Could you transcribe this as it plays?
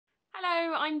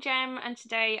Hello, I'm Jem, and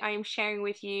today I am sharing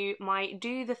with you my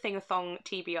Do-the-thing-athon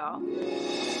TBR.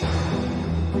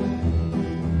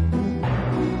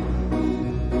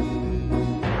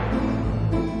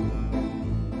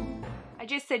 I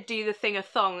just said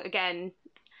do-the-thing-athon again.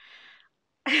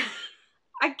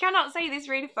 I cannot say this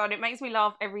readathon, it makes me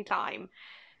laugh every time.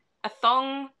 A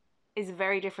thong is a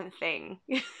very different thing.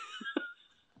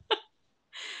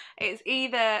 It's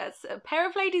either a pair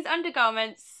of ladies'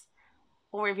 undergarments,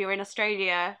 or if you're in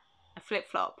Australia, a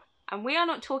flip-flop. And we are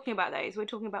not talking about those, we're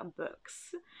talking about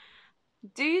books.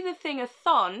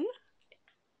 Do-the-thing-athon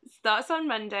starts on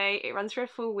Monday, it runs for a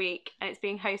full week, and it's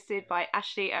being hosted by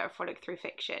Ashleigh at A Frolic Through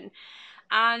Fiction.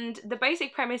 And the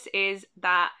basic premise is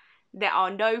that there are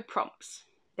no prompts.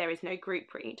 There is no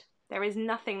group read. There is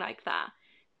nothing like that.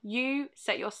 You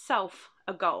set yourself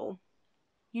a goal.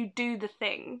 You do the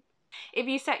thing. If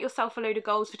you set yourself a load of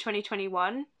goals for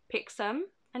 2021, pick some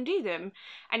and do them.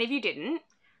 And if you didn't,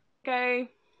 go,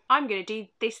 I'm going to do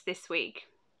this week.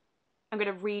 I'm going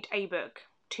to read a book,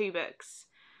 2 books.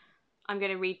 I'm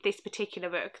going to read this particular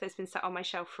book that's been sat on my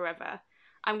shelf forever.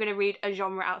 I'm going to read a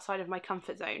genre outside of my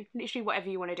comfort zone. Literally whatever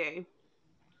you want to do.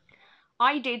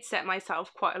 I did set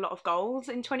myself quite a lot of goals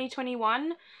in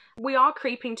 2021. We are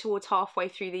creeping towards halfway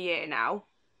through the year now.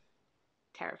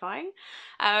 Terrifying.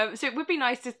 So it would be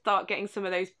nice to start getting some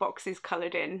of those boxes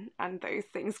coloured in and those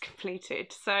things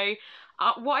completed. So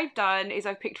what I've done is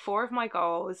I've picked 4 of my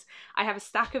goals. I have a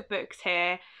stack of books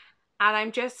here and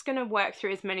I'm just going to work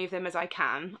through as many of them as I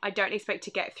can. I don't expect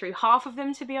to get through half of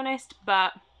them, to be honest,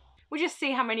 but we'll just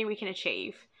see how many we can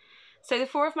achieve. So the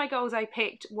 4 of my goals I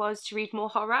picked was to read more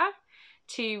horror,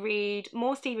 to read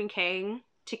more Stephen King,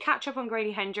 to catch up on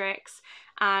Grady Hendrix,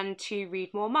 and to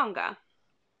read more manga.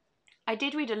 I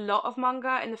did read a lot of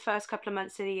manga in the first couple of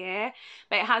months of the year,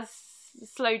 but it has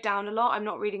slowed down a lot. I'm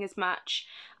not reading as much,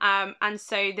 and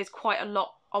so there's quite a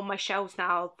lot on my shelves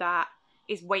now that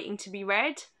is waiting to be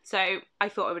read, so I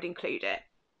thought I would include it.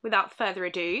 Without further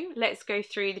ado, let's go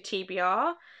through the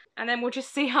TBR, and then we'll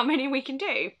just see how many we can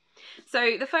do.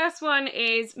 So the first one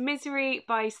is Misery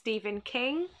by Stephen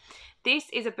King. This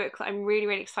is a book that I'm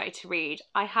really excited to read.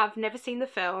 I have never seen the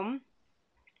film.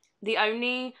 The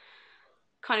only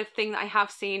kind of thing that I have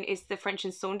seen is the French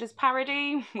and Saunders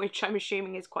parody, which I'm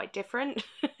assuming is quite different.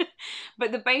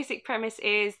 But the basic premise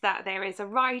is that there is a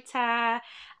writer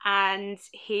and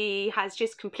he has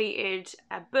just completed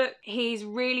a book. He's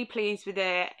really pleased with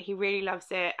it, he really loves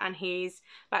it, and he's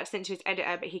about to send it to his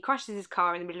editor, but he crashes his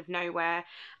car in the middle of nowhere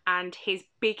and his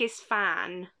biggest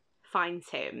fan finds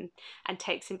him and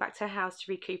takes him back to her house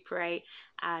to recuperate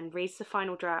and reads the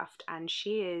final draft, and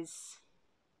she is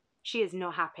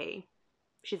not happy.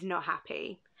 She's not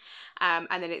happy.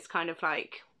 And then it's kind of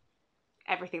like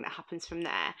everything that happens from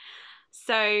there.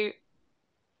 So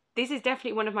this is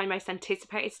definitely one of my most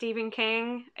anticipated Stephen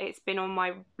King. It's been on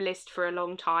my list for a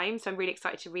long time, so I'm really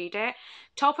excited to read it.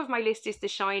 Top of my list is The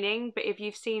Shining, but if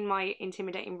you've seen my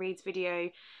Intimidating Reads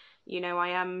video, you know I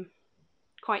am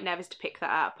quite nervous to pick that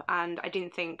up, and I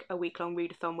didn't think a week-long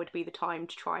readathon would be the time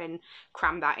to try and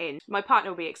cram that in. My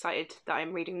partner will be excited that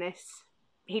I'm reading this.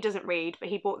 He doesn't read, but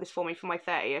he bought this for me for my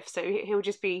 30th, so he'll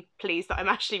just be pleased that I'm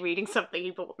actually reading something he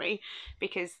bought me,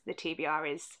 because the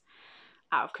TBR is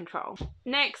out of control.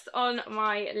 Next on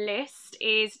my list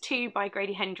is 2 by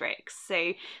Grady Hendrix.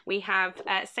 So we have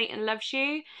Satan Loves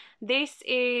You. This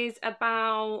is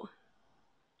about...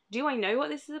 Do I know what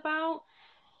this is about?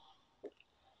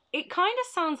 It kind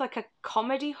of sounds like a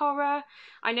comedy horror.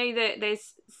 I know that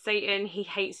there's Satan, he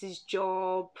hates his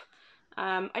job.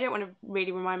 I don't want to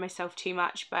really remind myself too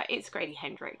much, but it's Grady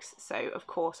Hendrix, so of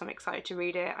course I'm excited to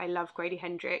read it. I love Grady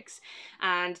Hendrix,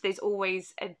 and there's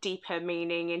always a deeper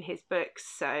meaning in his books,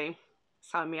 so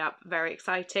sign me up, very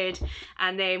excited.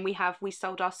 And then we have We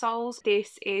Sold Our Souls.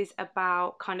 This is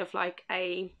about kind of like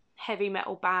a heavy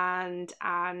metal band,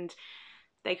 and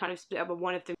they kind of split up, and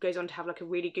one of them goes on to have like a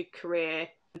really good career,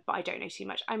 but I don't know too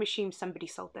much. I'm assuming somebody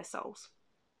sold their souls.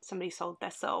 Somebody sold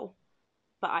their soul,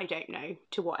 but I don't know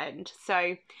to what end.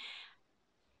 So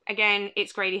again,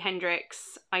 it's Grady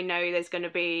Hendrix. I know there's going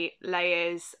to be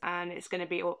layers and it's going to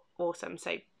be awesome.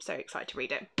 So excited to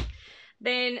read it.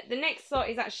 Then the next lot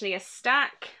is actually a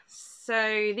stack.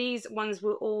 So these ones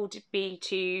will all be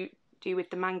to do with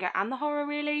the manga and the horror,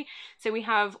 really. So we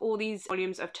have all these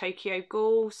volumes of Tokyo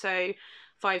Ghoul, so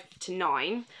 5 to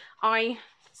 9. I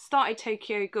started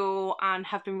Tokyo Ghoul and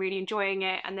have been really enjoying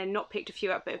it, and then not picked a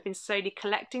few up, but have been slowly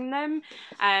collecting them,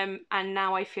 and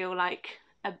now I feel like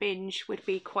a binge would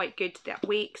be quite good that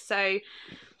week. So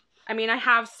I mean, I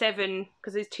have 7,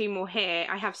 because there's 2 more here,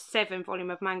 I have 7 volume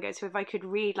of manga, so if I could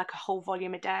read like a whole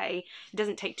volume a day, it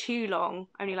doesn't take too long,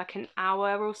 only like an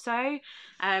hour or so,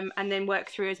 and then work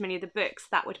through as many of the books,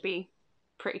 that would be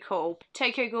pretty cool.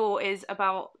 Tokyo Ghoul is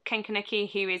about Ken Kaneki,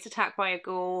 who is attacked by a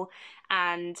ghoul,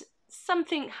 and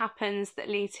something happens that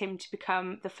leads him to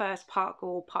become the first part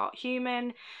ghoul, part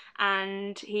human,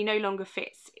 and he no longer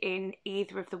fits in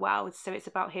either of the worlds, so it's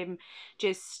about him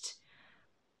just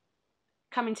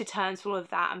coming to terms with all of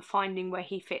that and finding where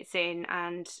he fits in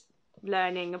and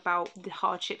learning about the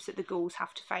hardships that the ghouls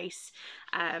have to face,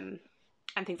 and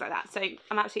things like that. So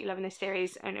I'm absolutely loving this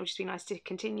series, and it would just be nice to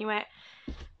continue it.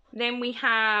 Then we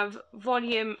have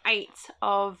volume 8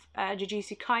 of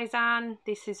Jujutsu Kaisen.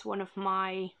 This is one of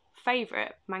my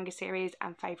favourite manga series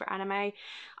and favourite anime.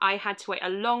 I had to wait a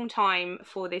long time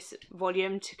for this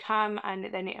volume to come, and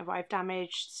then it arrived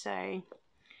damaged, so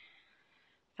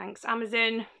thanks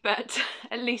Amazon, but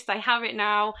at least I have it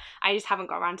now. I just haven't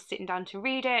got around to sitting down to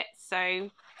read it, so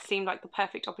it seemed like the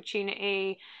perfect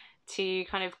opportunity to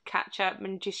kind of catch up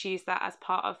and just use that as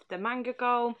part of the manga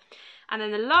goal. And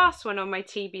then the last one on my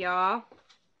TBR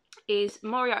is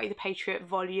Moriarty the Patriot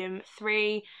volume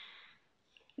 3.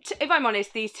 If I'm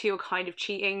honest, these 2 are kind of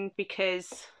cheating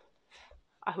because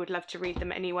I would love to read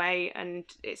them anyway, and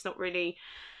it's not really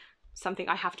something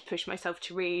I have to push myself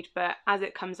to read, but as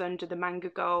it comes under the manga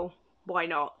goal, why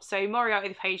not? So Moriarty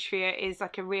the Patriot is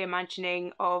like a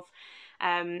reimagining of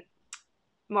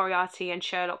Moriarty and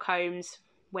Sherlock Holmes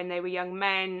when they were young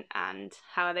men, and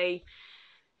how they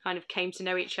kind of came to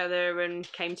know each other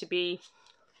and came to be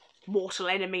mortal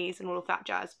enemies and all of that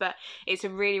jazz. But it's a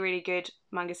really, really good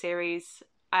manga series.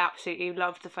 I absolutely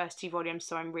loved the first 2 volumes,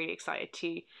 so I'm really excited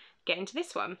to get into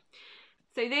this one.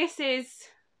 So this is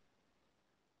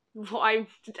what I'm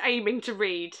aiming to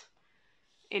read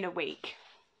in a week.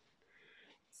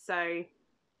 So,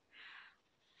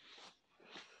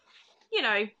 you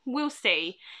know, we'll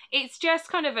see. It's just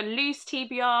kind of a loose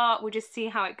TBR. We'll just see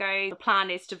how it goes. The plan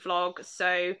is to vlog,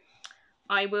 so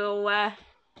I will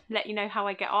let you know how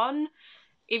I get on.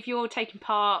 If you're taking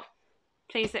part,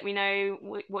 please let me know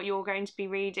what you're going to be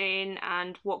reading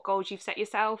and what goals you've set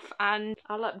yourself, and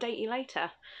I'll update you later.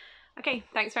 Okay,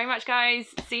 thanks very much guys.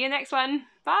 See you next one.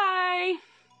 Bye!